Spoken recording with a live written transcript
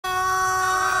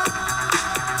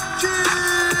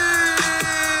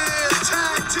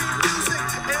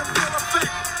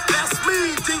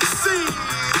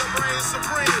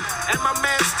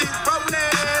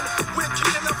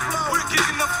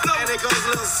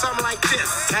something like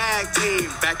this. Tag team,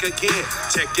 back again.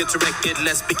 Check it, direct it,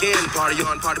 let's begin. Party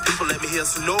on, party people, let me hear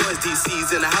some noise.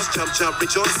 DC's in the house, jump, jump,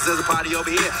 rejoices. There's a party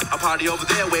over here, a party over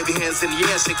there. Wave your hands in the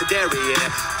air, shake the dairy, yeah.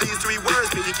 These three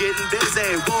words mean you're getting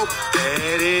busy. Whoa,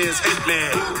 there it is, hit me.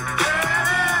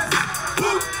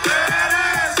 Whoop, there it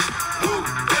is. Whoop,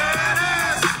 there it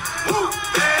is. Whoop,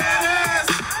 there it is.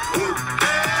 Whoop,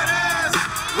 there it is.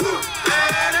 Whoop,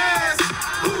 there it is.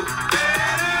 Whoop, there it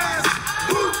is.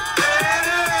 Whoop, there it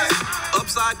is.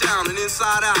 Upside down and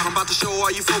inside out, I'm about to show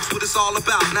all you folks what it's all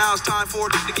about. Now it's time for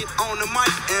it to get on the mic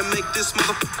and make this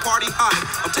party hot.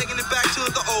 I'm taking it back to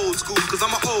the old school, cause I'm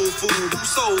an old fool who's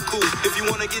so cool. If you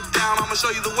wanna get down, I'ma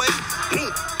show you the way. There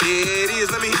it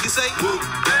is, let me hear you say, whoop,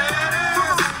 there it is.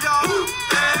 Come on, y'all. Whoop,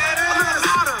 there it is. A little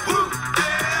louder. Whoop,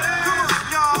 there it is. Come on,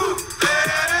 y'all. Whoop, there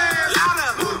it is.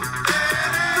 Louder. Whoop, there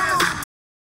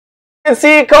it is.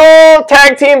 See Cole,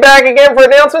 tag team back again for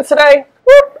announcements today.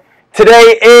 Whoop.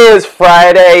 Today is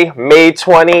Friday, May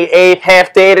 28th,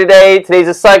 half day today. Today's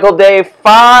a cycle day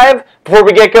 5. Before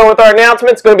we get going with our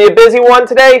announcements, it's going to be a busy one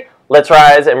today. Let's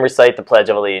rise and recite the Pledge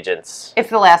of Allegiance. It's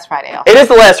the last Friday. Also. It is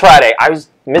the last Friday.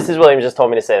 Mrs. Williams just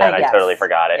told me to say that. Yes. I totally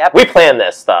forgot it. Yep. We planned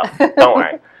this stuff. Don't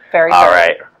worry. Very All good.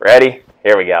 right. Ready?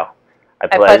 Here we go. I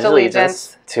pledge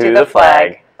allegiance to the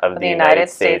flag of the United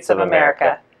States of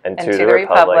America and to the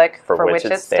republic for which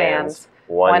it stands,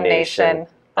 one nation,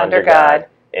 under God,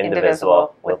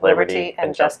 indivisible, with liberty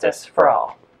and justice for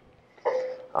all.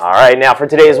 All right. Now for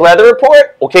today's weather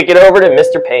report, we'll kick it over to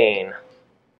Mr. Payne.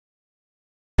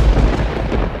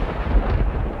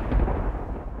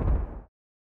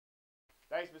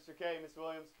 Thanks, Mr. K, Ms.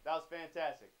 Williams. That was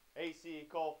fantastic. Hey, C.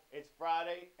 Cole, it's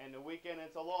Friday and the weekend.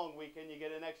 It's a long weekend. You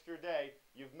get an extra day.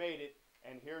 You've made it,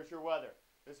 and here's your weather.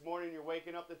 This morning, you're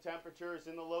waking up, the temperatures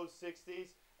in the low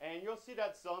 60s, and you'll see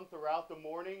that sun throughout the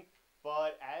morning.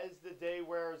 But as the day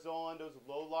wears on, those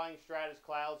low-lying stratus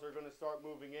clouds are going to start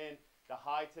moving in. The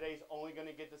high today is only going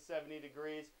to get to 70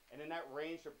 degrees, and then that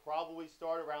range should probably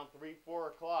start around 3, 4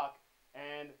 o'clock,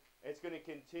 and it's going to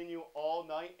continue all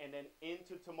night and then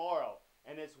into tomorrow.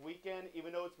 And this weekend,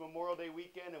 even though it's Memorial Day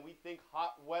weekend and we think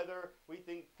hot weather, we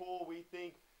think pool, we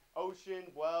think ocean,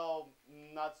 well,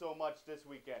 not so much this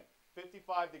weekend.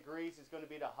 55 degrees is going to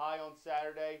be the high on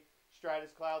Saturday. Stratus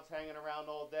clouds hanging around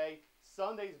all day.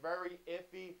 Sunday's very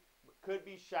iffy. Could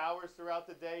be showers throughout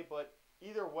the day, but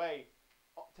either way,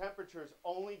 temperatures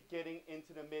only getting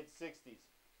into the mid-60s.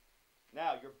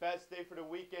 Now, your best day for the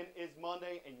weekend is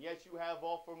Monday, and yes, you have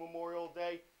off for Memorial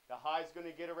Day. The high is going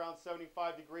to get around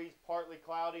 75 degrees, partly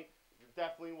cloudy. You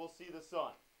definitely will see the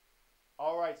sun.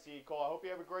 All right, C. Cole, I hope you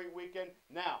have a great weekend.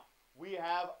 Now, we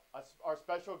have our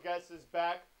special guest is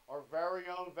back, our very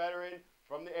own veteran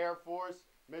from the Air Force,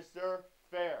 Mr.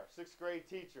 Fair, 6th grade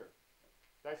teacher.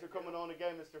 Thanks for coming on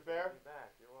again, Mr. Fair. You're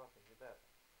back. You're welcome. You bet.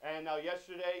 And now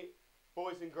yesterday,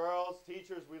 boys and girls,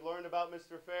 teachers, we learned about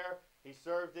Mr. Fair. He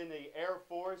served in the Air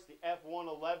Force. The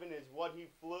F-111 is what he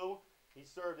flew. He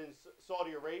served in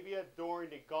Saudi Arabia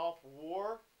during the Gulf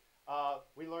War.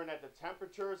 We learned that the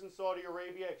temperatures in Saudi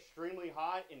Arabia extremely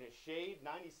hot in the shade,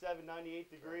 97, 98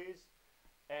 degrees.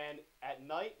 And at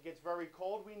night it gets very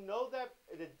cold. We know that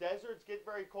the deserts get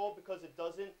very cold because it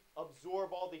doesn't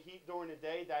absorb all the heat during the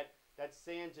day. That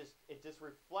sand just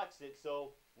reflects it.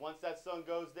 So once that sun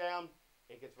goes down,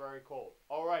 it gets very cold.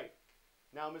 All right.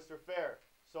 Now, Mr. Fair,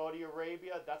 Saudi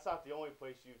Arabia, that's not the only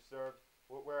place you've served.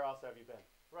 Where else have you been?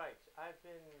 Right. I've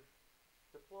been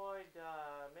deployed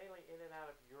mainly in and out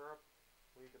of Europe.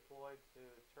 We deployed to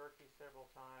Turkey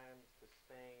several times, to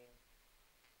Spain,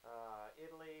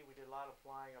 Italy. We did a lot of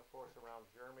flying, of course, around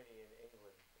Germany and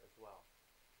England as well.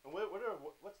 And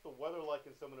what's the weather like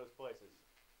in some of those places?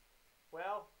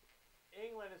 Well,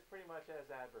 England is pretty much as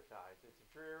advertised. It's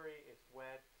dreary, it's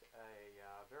wet,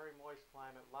 a very moist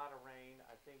climate, a lot of rain.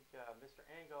 I think Mr.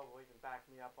 Ango will even back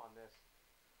me up on this.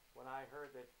 When I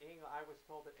heard that I was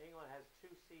told that England has 2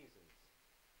 seasons,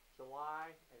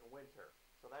 July and winter.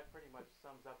 So that pretty much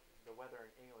sums up the weather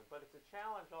in England. But it's a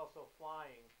challenge also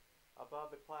flying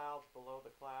above the clouds, below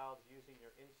the clouds, using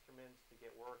your instruments to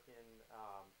get work in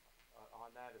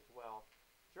on that as well.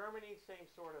 Germany, same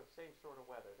sort of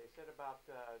weather. They said about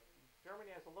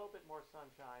Germany has a little bit more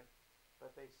sunshine,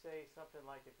 but they say something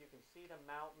like if you can see the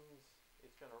mountains,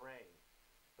 it's going to rain.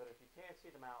 But if you can't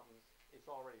see the mountains, it's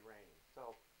already raining.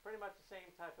 So pretty much the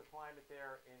same type of climate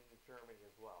there in Germany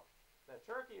as well. Now,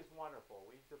 Turkey is wonderful.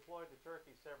 We've deployed to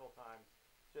Turkey several times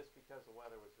just because the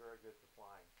weather was very good for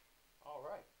flying. All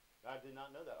right. I did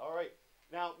not know that. All right.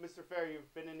 Now, Mr. Fair, you've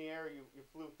been in the air. You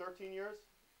flew 13 years?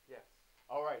 Yes.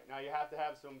 All right. Now, you have to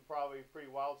have some probably pretty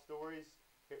wild stories.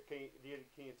 Can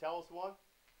you tell us one?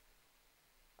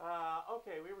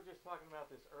 Okay, we were just talking about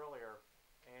this earlier,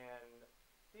 and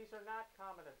these are not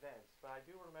common events, but I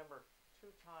do remember 2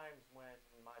 times when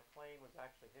my plane was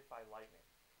actually hit by lightning.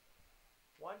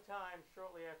 One time,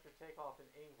 shortly after takeoff in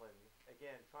England,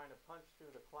 again, trying to punch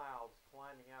through the clouds,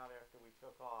 climbing out after we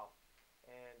took off,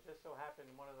 and just so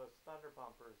happened one of those thunder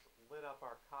bumpers lit up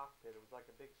our cockpit. It was like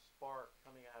a big spark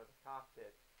coming out of the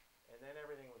cockpit, and then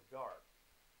everything was dark.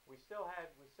 We still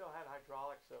had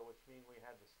hydraulics, though, which means we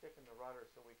had to stick in the rudder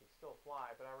so we could still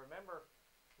fly. But I remember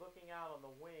looking out on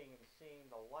the wing and seeing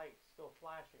the light still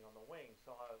flashing on the wing,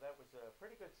 so that was a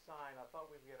pretty good sign. I thought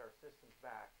we'd get our systems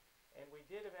back. And we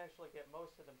did eventually get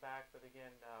most of them back, but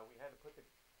again, we had to put the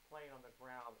plane on the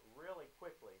ground really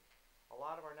quickly. A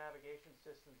lot of our navigation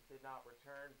systems did not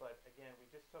return, but again, we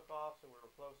just took off, so we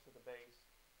were close to the base,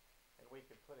 and we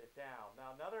could put it down.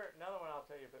 Now, another one I'll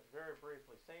tell you, but very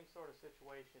briefly, same sort of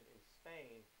situation in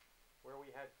Spain, where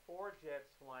we had 4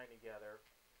 jets flying together,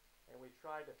 and we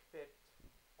tried to fit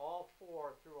all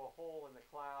 4 through a hole in the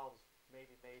clouds,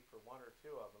 maybe made for 1 or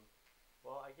 2 of them.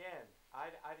 Well, again,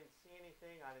 I didn't see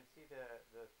anything. I didn't see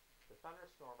the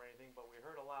thunderstorm or anything, but we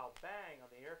heard a loud bang on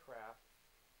the aircraft.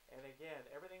 And again,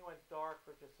 everything went dark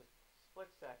for just a split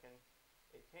second.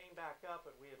 It came back up,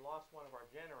 but we had lost one of our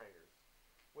generators,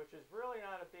 which is really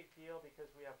not a big deal because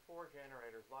we have 4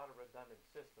 generators, a lot of redundant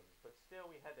systems. But still,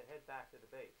 we had to head back to the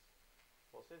base.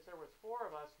 Well, since there was 4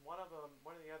 of us, one of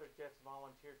the other jets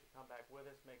volunteered to come back with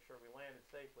us, make sure we landed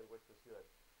safely, which was good.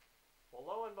 Well,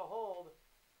 lo and behold,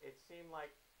 it seemed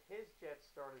like his jet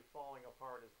started falling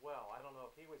apart as well. I don't know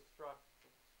if he was struck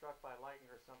by lightning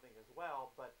or something as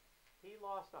well, but he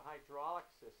lost a hydraulic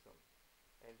system.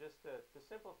 And just to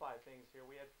simplify things here,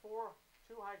 we had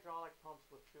 2 hydraulic pumps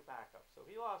with 2 backups. So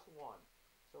he lost 1.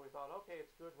 So we thought, okay,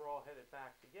 it's good, we're all headed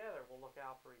back together, we'll look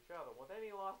out for each other. Well, then he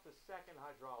lost the 2nd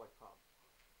hydraulic pump.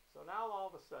 So now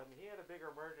all of a sudden, he had a bigger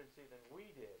emergency than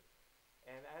we did.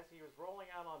 And as he was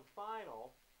rolling out on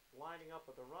final, lining up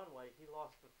with the runway, he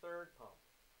lost the 3rd pump,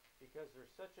 because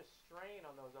there's such a strain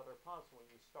on those other pumps when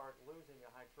you start losing the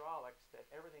hydraulics that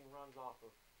everything runs off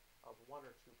of 1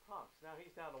 or 2 pumps. Now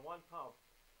he's down to 1 pump.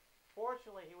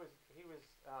 Fortunately, he was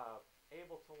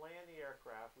able to land the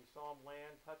aircraft. We saw him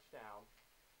land, touch down.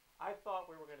 I thought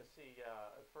we were going to see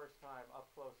a first time up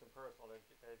close and personal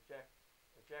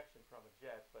ejection from a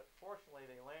jet, but fortunately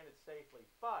they landed safely.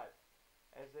 But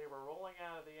as they were rolling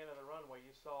out of the end of the runway,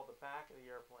 you saw the back of the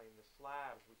airplane, the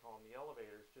slabs, we call them the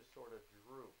elevators, just sort of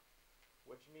droop,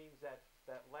 which means that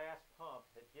that last pump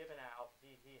had given out.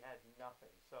 He had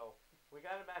nothing. So we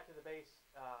got him back to the base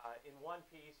in one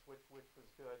piece, which was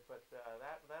good, but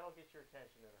that'll get your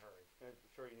attention in a hurry. I'm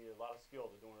sure you need a lot of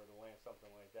skill in order to land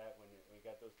something like that when you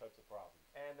got those types of problems.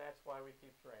 And that's why we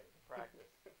keep training,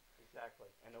 practice.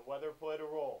 Exactly. And the weather played a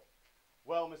role.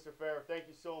 Well, Mr. Fair, thank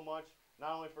you so much,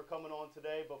 not only for coming on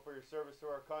today, but for your service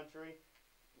to our country.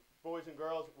 Boys and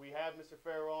girls, we have Mr.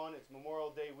 Fair on. It's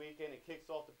Memorial Day weekend. It kicks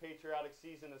off the patriotic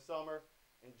season of summer.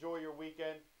 Enjoy your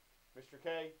weekend. Mr.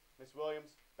 K, Ms. Williams,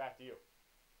 back to you.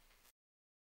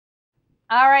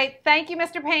 All right. Thank you,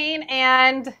 Mr. Payne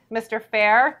and Mr.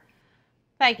 Fair.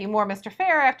 Thank you. More Mr.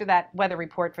 Fair after that weather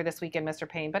report for this weekend, Mr.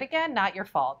 Payne. But again, not your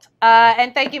fault.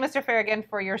 And thank you, Mr. Fair, again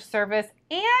for your service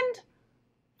and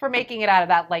for making it out of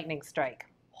that lightning strike.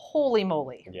 Holy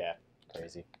moly. Yeah,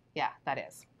 crazy. Yeah, that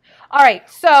is. All right,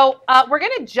 so we're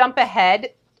going to jump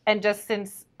ahead, and just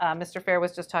since Mr. Fair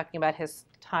was just talking about his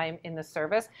time in the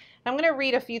service, I'm going to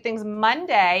read a few things.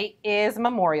 Monday is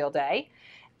Memorial Day,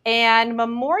 and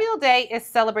Memorial Day is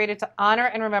celebrated to honor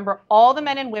and remember all the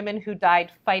men and women who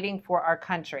died fighting for our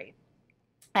country.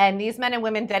 And these men and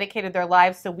women dedicated their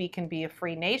lives so we can be a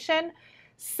free nation.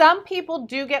 Some people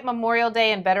do get Memorial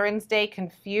Day and Veterans Day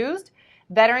confused.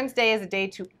 Veterans Day is a day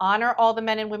to honor all the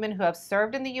men and women who have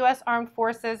served in the U.S. Armed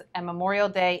Forces, and Memorial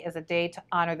Day is a day to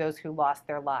honor those who lost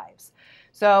their lives.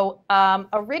 So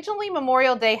originally,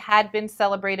 Memorial Day had been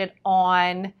celebrated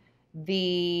on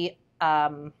the,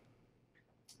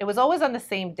 it was always on the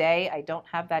same day. I don't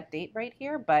have that date right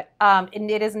here, but and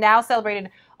it is now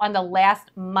celebrated on the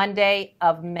last Monday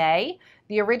of May.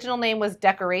 The original name was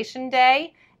Decoration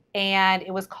Day. And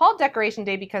it was called Decoration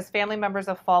Day because family members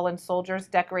of fallen soldiers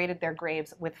decorated their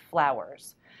graves with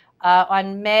flowers.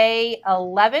 On May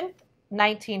 11th,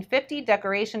 1950,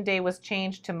 Decoration Day was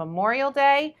changed to Memorial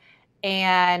Day,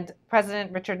 and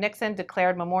President Richard Nixon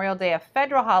declared Memorial Day a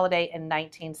federal holiday in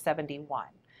 1971.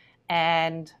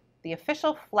 And the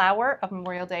official flower of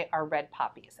Memorial Day are red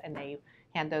poppies, and they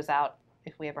hand those out.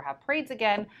 If we ever have parades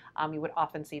again, you would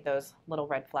often see those little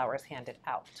red flowers handed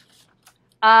out.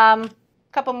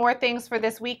 Couple more things for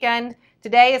this weekend.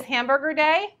 Today is Hamburger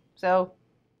Day, so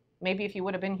maybe if you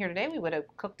would have been here today, we would have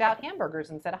cooked out hamburgers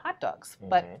instead of hot dogs.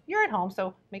 But you're at home,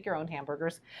 so make your own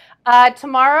hamburgers.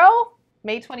 Tomorrow,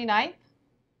 May 29th,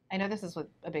 I know this is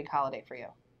a big holiday for you.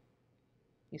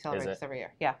 You celebrate this every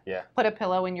year. Yeah. Yeah. Put a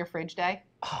pillow in your fridge day.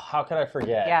 Oh, how could I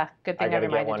forget? Yeah, good thing I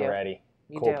reminded you. I gotta get one ready.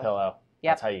 Cool pillow.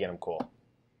 Yep. That's how you get them cool.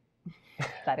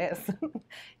 That is.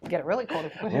 You get it really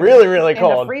cold. Really, really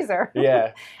cold. In the freezer.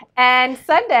 Yeah. And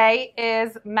Sunday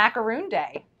is Macaroon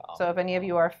Day. Oh. So if any of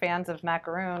you are fans of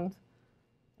macaroons,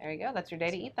 there you go. That's your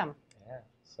day to eat them. Yeah.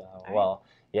 So, well,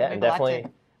 yeah, definitely.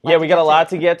 Yeah, we got a lot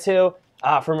to get to.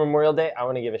 For Memorial Day, I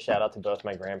want to give a shout out to both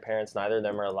my grandparents. Neither of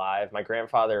them are alive. My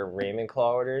grandfather, Raymond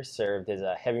Clawder, served as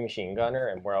a heavy machine gunner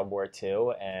in World War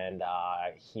II, and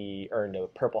he earned a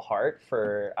Purple Heart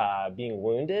for being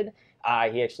wounded.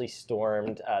 He actually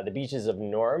stormed the beaches of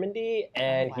Normandy,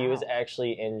 and he was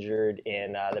actually injured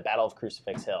in the Battle of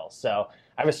Crucifix Hill. So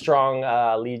I have a strong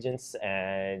allegiance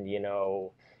and,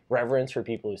 reverence for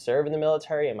people who serve in the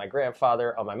military. And my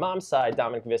grandfather on my mom's side,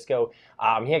 Dominic Visco,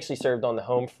 he actually served on the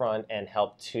home front and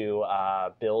helped to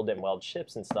build and weld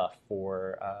ships and stuff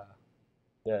for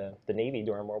the Navy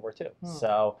during World War II.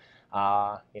 So,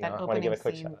 I want to give a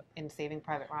quick shout out. In Saving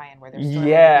Private Ryan, where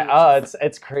there's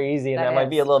it's crazy, and that might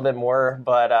be a little bit more,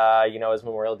 but as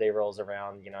Memorial Day rolls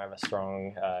around, I have a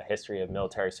strong history of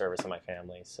military service in my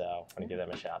family, so I want to give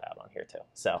them a shout out on here too.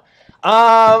 So,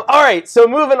 all right, so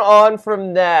moving on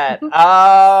from that,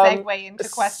 segue into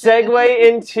questions. Segue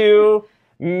into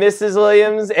Mrs.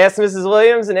 Williams, Ask Mrs.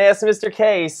 Williams, and Ask Mr.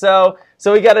 K. So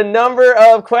we got a number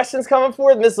of questions coming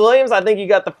forward. Mrs. Williams, I think you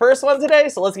got the first one today,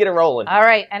 so let's get it rolling. All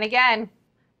right, and again,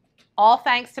 all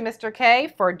thanks to Mr.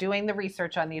 K for doing the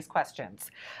research on these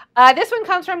questions. This one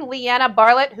comes from Leanna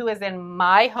Bartlett, who is in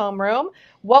my homeroom.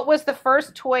 What was the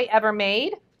first toy ever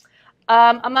made?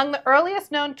 Among the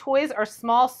earliest known toys are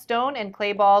small stone and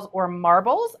clay balls or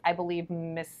marbles. I believe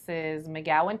Mrs.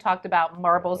 McGowan talked about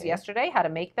marbles yesterday, how to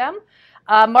make them.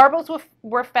 Marbles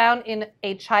were found in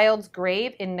a child's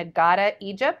grave in Nagata,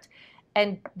 Egypt,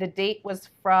 and the date was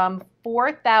from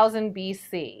 4000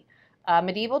 BC.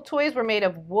 Medieval toys were made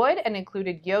of wood and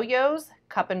included yo-yos,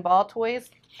 cup and ball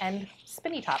toys, and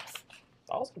spinny tops.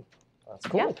 Awesome. That's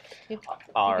cool. Yeah.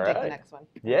 All right. Take the next one.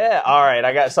 Yeah. All right.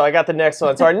 I got the next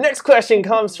one. So our next question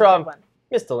comes from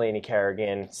Miss Delaney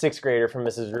Kerrigan, 6th grader from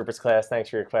Mrs. Rupert's class. Thanks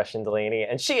for your question, Delaney.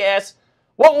 And she asks,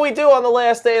 what will we do on the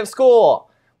last day of school?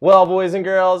 Well, boys and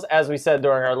girls, as we said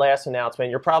during our last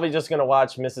announcement, you're probably just going to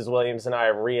watch Mrs. Williams and I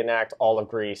reenact all of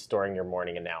Grease during your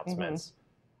morning announcements.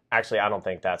 Actually, I don't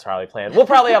think that's probably planned. We'll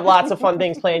probably have lots of fun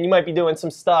things planned. You might be doing some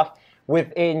stuff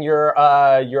within your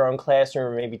own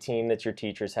classroom or maybe team that your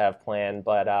teachers have planned.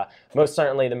 But most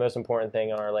certainly the most important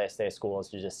thing on our last day of school is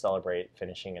to just celebrate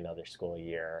finishing another school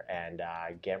year and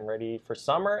getting ready for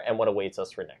summer and what awaits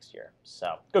us for next year.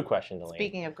 So, good question, Delaney.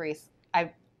 Speaking of Grease,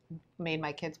 I made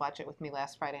my kids watch it with me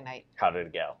last Friday night. How did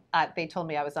it go? They told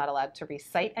me I was not allowed to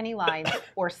recite any lines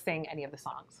or sing any of the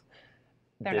songs.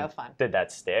 They're no fun. Did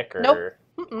that stick? Or? Nope.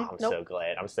 I'm so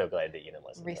glad. I'm so glad that you didn't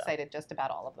listen. Recited just about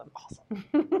all of them.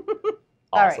 Awesome.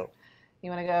 All right.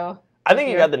 You want to go? I think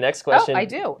you got the next question. Oh, I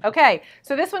do. Okay.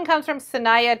 So this one comes from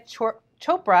Sanaya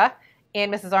Chopra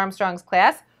in Mrs. Armstrong's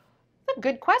class. It's a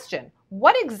good question.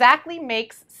 What exactly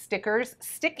makes stickers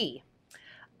sticky?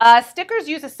 Stickers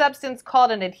use a substance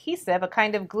called an adhesive, a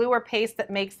kind of glue or paste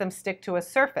that makes them stick to a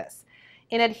surface.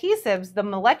 In adhesives, the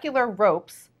molecular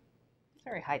ropes,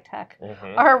 very high tech,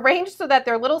 are arranged so that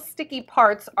their little sticky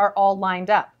parts are all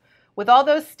lined up. With all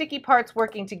those sticky parts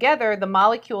working together, the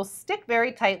molecules stick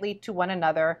very tightly to one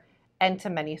another and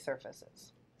to many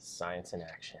surfaces. Science in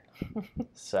action.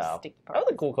 So, that was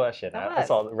a cool question. I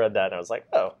read that and I was like,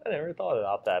 oh, I never thought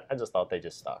about that. I just thought they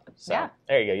just stuck. So,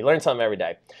 there you go. You learn something every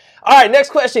day. All right, next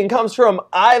question comes from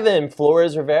Ivan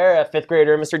Flores Rivera, 5th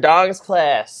grader in Mr. Dong's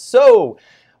class. So,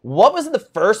 what was the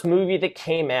first movie that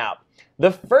came out?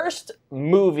 The first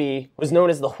movie was known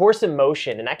as The Horse in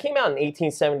Motion, and that came out in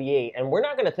 1878, and we're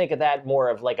not going to think of that more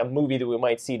of like a movie that we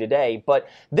might see today, but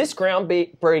this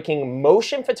groundbreaking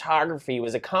motion photography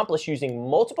was accomplished using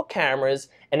multiple cameras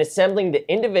and assembling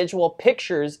the individual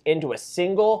pictures into a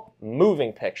single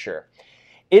moving picture.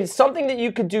 It's something that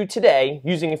you could do today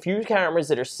using a few cameras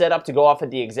that are set up to go off at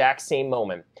the exact same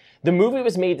moment. The movie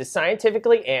was made to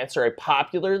scientifically answer a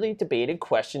popularly debated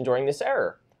question during this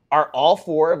era. Are all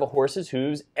 4 of a horse's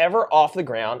hooves ever off the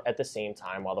ground at the same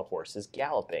time while the horse is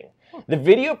galloping? The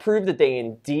video proved that they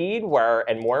indeed were,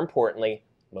 and more importantly,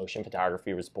 motion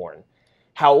photography was born.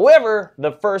 However,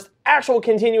 the first actual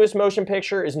continuous motion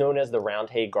picture is known as the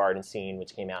Roundhay Garden Scene,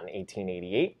 which came out in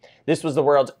 1888. This was the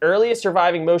world's earliest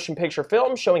surviving motion picture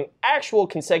film showing actual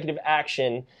consecutive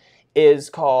action is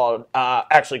called,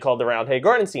 actually called The Roundhay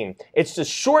Garden Scene. It's a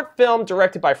short film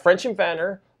directed by French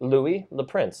inventor Louis Le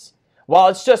Prince. While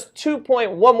it's just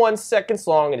 2.11 seconds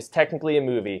long, it is technically a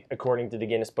movie. According to the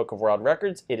Guinness Book of World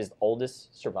Records, it is the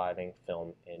oldest surviving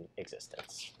film in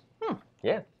existence.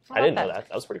 Yeah, I didn't know that.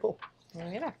 That was pretty cool. Me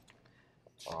neither.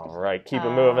 All right, keep it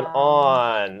moving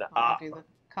on. Want to do the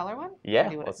color one? Yeah.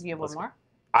 Do you have one more?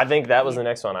 I think that was the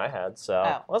next one I had,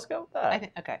 so let's go with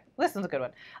that. Okay, this one's a good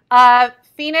one.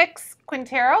 Phoenix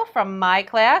Quintero from my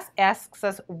class asks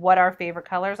us what our favorite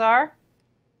colors are.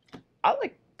 I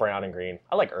like brown and green.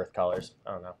 I like earth colors.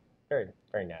 I don't know. Very,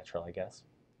 very natural, I guess.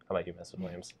 How about you, Mrs.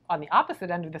 Williams? On the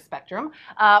opposite end of the spectrum,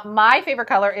 my favorite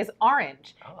color is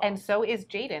orange, and so is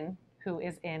Jaden, who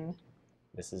is in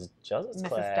Mrs. Joseph's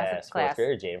class. Fourth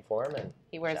grade, Jaden Foreman.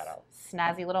 He wears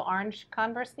snazzy little orange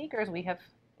Converse sneakers. We have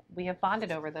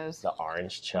bonded over those. The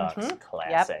orange Chucks,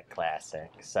 classic.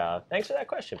 So thanks for that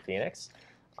question, Phoenix.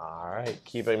 All right,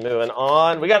 keep it moving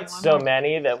on. We got so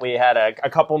many that we had a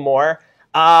couple more.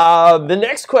 The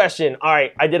next question. All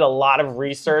right, I did a lot of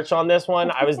research on this one.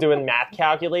 I was doing math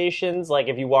calculations. Like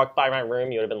if you walked by my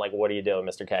room, you would have been like, "What are you doing,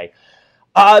 Mr. K?"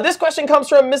 This question comes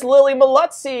from Miss Lily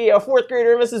Malutzi, a fourth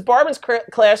grader in Mrs. Barman's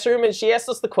classroom, and she asked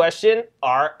us the question,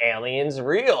 are aliens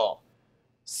real?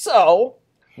 So,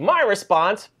 my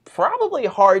response, probably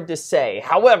hard to say.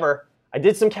 However, I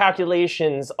did some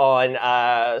calculations on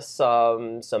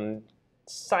some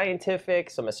scientific,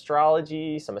 some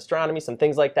astrology, some astronomy, some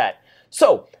things like that.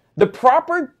 So, the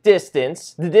proper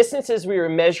distance, the distances we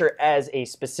measure as a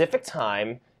specific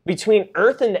time between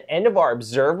Earth and the end of our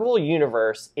observable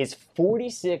universe is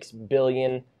 46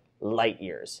 billion light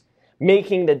years,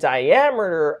 making the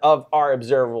diameter of our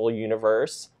observable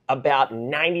universe about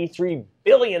 93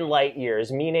 billion light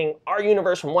years, meaning our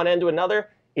universe from one end to another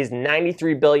is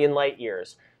 93 billion light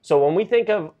years. So when we think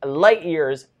of light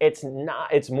years, it's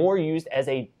more used as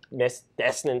a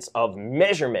distance of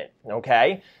measurement,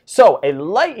 okay? So a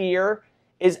light year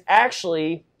is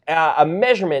actually a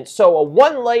measurement. So a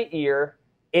 1 light year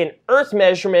in Earth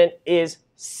measurement is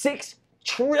 6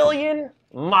 trillion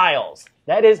miles.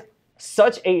 That is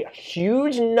such a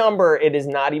huge number, it is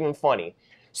not even funny.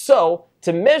 So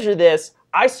to measure this,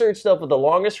 I searched up what the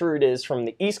longest route is from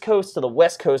the east coast to the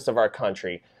west coast of our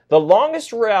country. The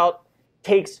longest route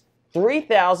takes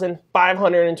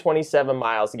 3,527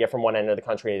 miles to get from one end of the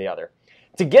country to the other.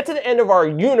 To get to the end of our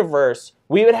universe,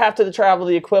 we would have to travel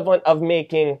the equivalent of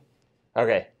making,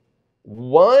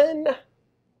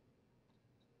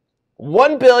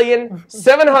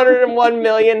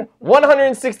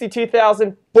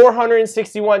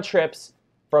 1,701,162,461 trips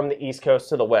from the East Coast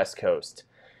to the West Coast.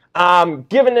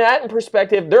 Given that in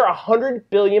perspective, there are 100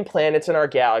 billion planets in our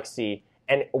galaxy,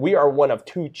 and we are one of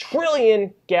 2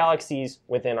 trillion galaxies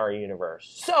within our universe.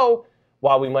 So,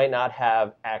 while we might not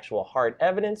have actual hard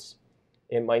evidence,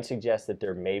 it might suggest that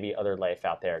there may be other life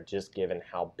out there, just given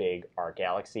how big our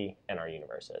galaxy and our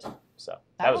universe is. So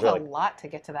that was really a lot to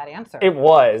get to that answer. It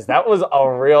was. That was a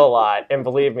real lot. And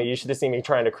believe me, you should have seen me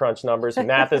trying to crunch numbers.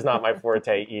 Math is not my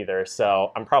forte either,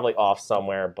 so I'm probably off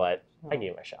somewhere, but I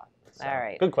gave it a shot. So, all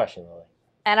right. Good question, Lily.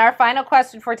 And our final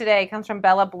question for today comes from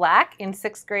Bella Black in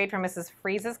 6th grade from Mrs.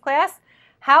 Freeze's class.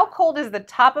 How cold is the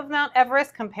top of Mount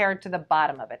Everest compared to the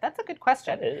bottom of it? That's a good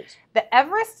question. That is. The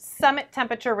Everest summit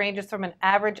temperature ranges from an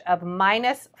average of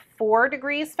 -4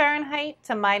 degrees Fahrenheit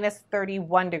to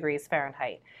 -31 degrees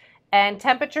Fahrenheit. And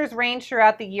temperatures range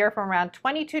throughout the year from around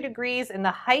 22 degrees in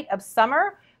the height of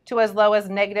summer to as low as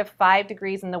 -5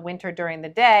 degrees in the winter during the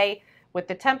day, with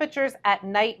the temperatures at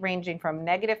night ranging from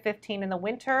 -15 in the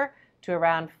winter to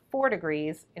around 4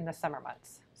 degrees in the summer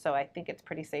months. So I think it's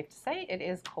pretty safe to say it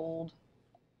is cold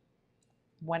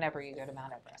whenever you go to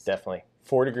Mount Everest. Definitely.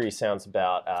 4 degrees sounds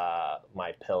about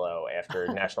my pillow after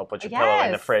National Put Your Pillow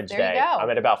in the Fridge Day. I'm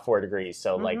at about 4 degrees,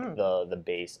 so like the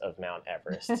base of Mount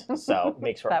Everest. So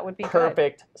makes for that would be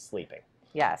perfect sleeping.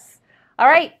 Yes. All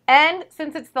right, and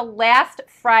since it's the last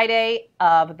Friday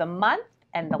of the month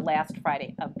and the last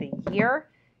Friday of the year,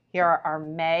 here are our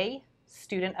May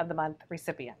Student of the Month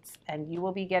recipients. And you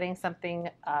will be getting something,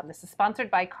 this is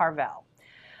sponsored by Carvel.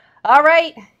 All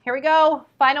right, here we go.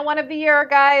 Final one of the year,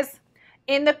 guys.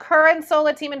 In the Curran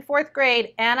Sola team in 4th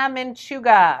grade, Anna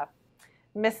Minchuga.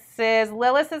 Mrs.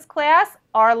 Lillis's class,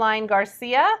 Arline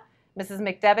Garcia. Mrs.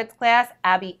 McDevitt's class,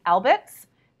 Abby Albitz.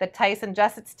 The Tyson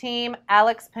Jessett's team,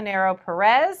 Alex Pinero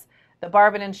Perez. The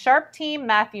Barbin and Sharp team,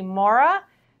 Matthew Mora.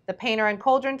 The Painter and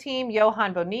Cauldron team,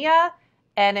 Johan Bonilla.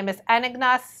 And in Miss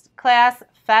Anignas' class,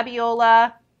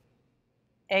 Fabiola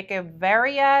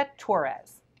Echeverria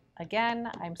Torres. Again,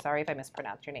 I'm sorry if I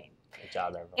mispronounced your name. Good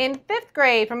job, everyone. In 5th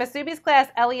grade, from Miss Zuby's class,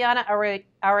 Eliana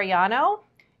Arellano.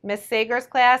 Miss Sager's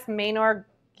class, Maynor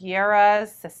Guerra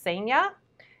Cesena.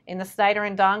 In the Snyder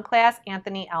and Don class,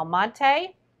 Anthony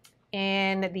Almonte.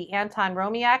 In the Anton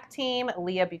Romiak team,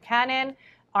 Leah Buchanan.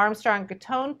 Armstrong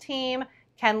Gatone team,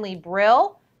 Kenley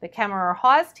Brill. The Kemmerer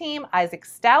Hawes team, Isaac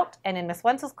Stout. And in Miss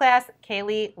Wenzel's class,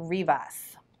 Kaylee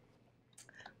Rivas.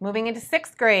 Moving into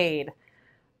 6th grade.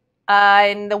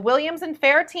 In the Williams and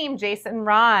Fair team, Jason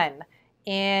Ron.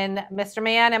 In Mr.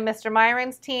 Mann and Mr.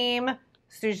 Myron's team,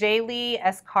 Sujeli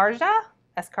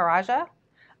Escaraja.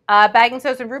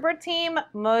 Bagginsos and Rupert team,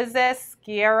 Moses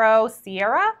Guerrero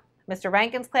Sierra. Mr.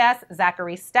 Rankin's class,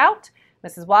 Zachary Stout.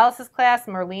 Mrs. Wallace's class,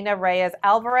 Merlina Reyes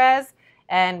Alvarez.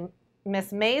 And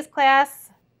Miss May's class,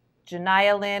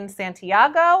 Janaya Lynn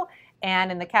Santiago.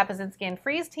 And in the Kapuzinski and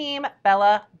Freeze team,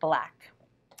 Bella Black.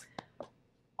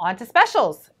 On to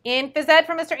specials. In phys ed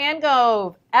for Mr.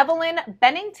 Angove, Evelyn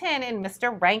Bennington in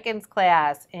Mr. Rankin's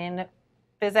class. In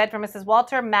phys ed for Mrs.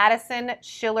 Walter, Madison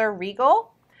Schiller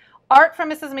Regal. Art for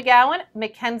Mrs. McGowan,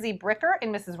 Mackenzie Bricker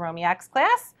in Mrs. Romiak's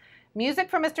class.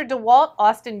 Music for Mr. DeWalt,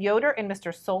 Austin Yoder in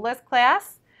Mr. Sola's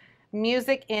class.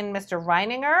 Music in Mr.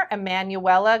 Reininger,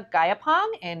 Emanuela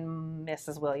Gayapong in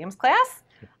Mrs. Williams' class.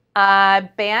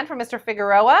 Band for Mr.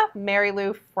 Figueroa, Mary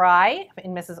Lou Fry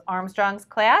in Mrs. Armstrong's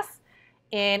class.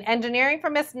 In engineering for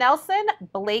Miss Nelson,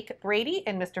 Blake Brady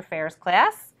in Mr. Fair's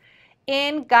class.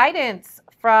 In guidance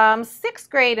from 6th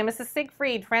grade in Mrs.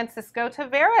 Siegfried, Francisco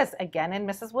Taveras, again in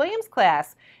Mrs. Williams'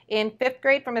 class. In 5th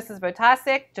grade for Mrs.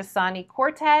 Botasic, Jasani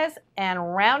Cortez.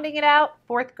 And rounding it out,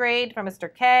 4th grade for Mr.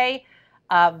 K,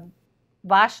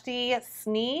 Vashti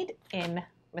Sneed in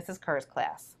Mrs. Kerr's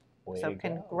class. So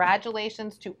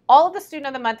congratulations to all of the Student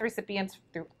of the Month recipients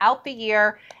throughout the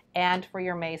year and for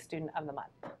your May Student of the Month.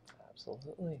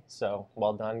 Absolutely. So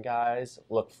well done, guys.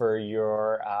 Look for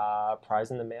your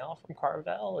prize in the mail from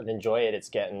Carvel and enjoy it. It's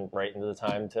getting right into the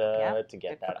time to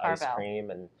get that ice cream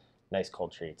and nice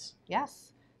cold treats.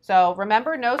 Yes. So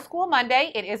remember, no school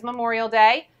Monday. It is Memorial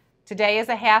Day. Today is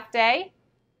a half day.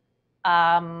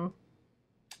 I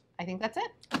think that's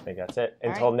it. I think that's it.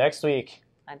 Until next week.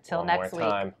 Until next week.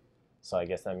 Time. So I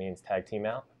guess that means tag team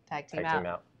out. Tag team out.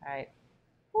 All right.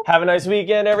 Have a nice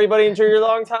weekend, everybody. Enjoy your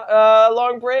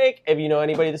long break. If you know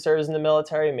anybody that serves in the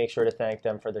military, make sure to thank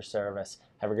them for their service.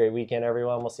 Have a great weekend,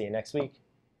 everyone. We'll see you next week.